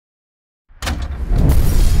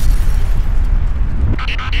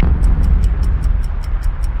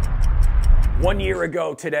1 year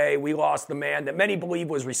ago today, we lost the man that many believe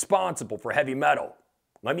was responsible for heavy metal,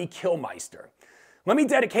 Lemmy Kilmister. Lemmy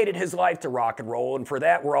dedicated his life to rock and roll, and for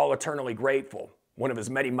that we're all eternally grateful. One of his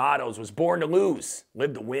many mottos was born to lose,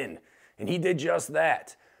 live to win. And he did just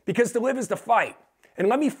that. Because to live is to fight. And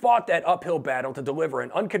Lemmy fought that uphill battle to deliver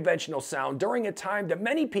an unconventional sound during a time that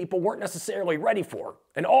many people weren't necessarily ready for.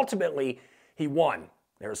 And ultimately, he won.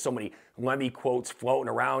 There are so many Lemmy quotes floating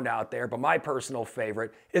around out there, but my personal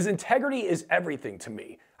favorite is, "Integrity is everything to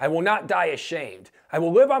me. I will not die ashamed. I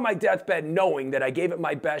will live on my deathbed knowing that I gave it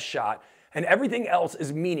my best shot, and everything else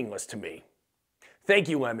is meaningless to me." Thank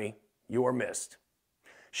you, Lemmy. You are missed.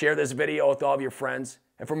 Share this video with all of your friends.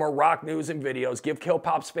 And for more rock news and videos, give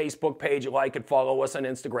KilPop's Facebook page a like and follow us on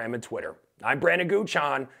Instagram and Twitter. I'm Brandon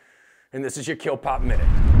Guchan, and this is your KilPop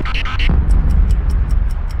Minute.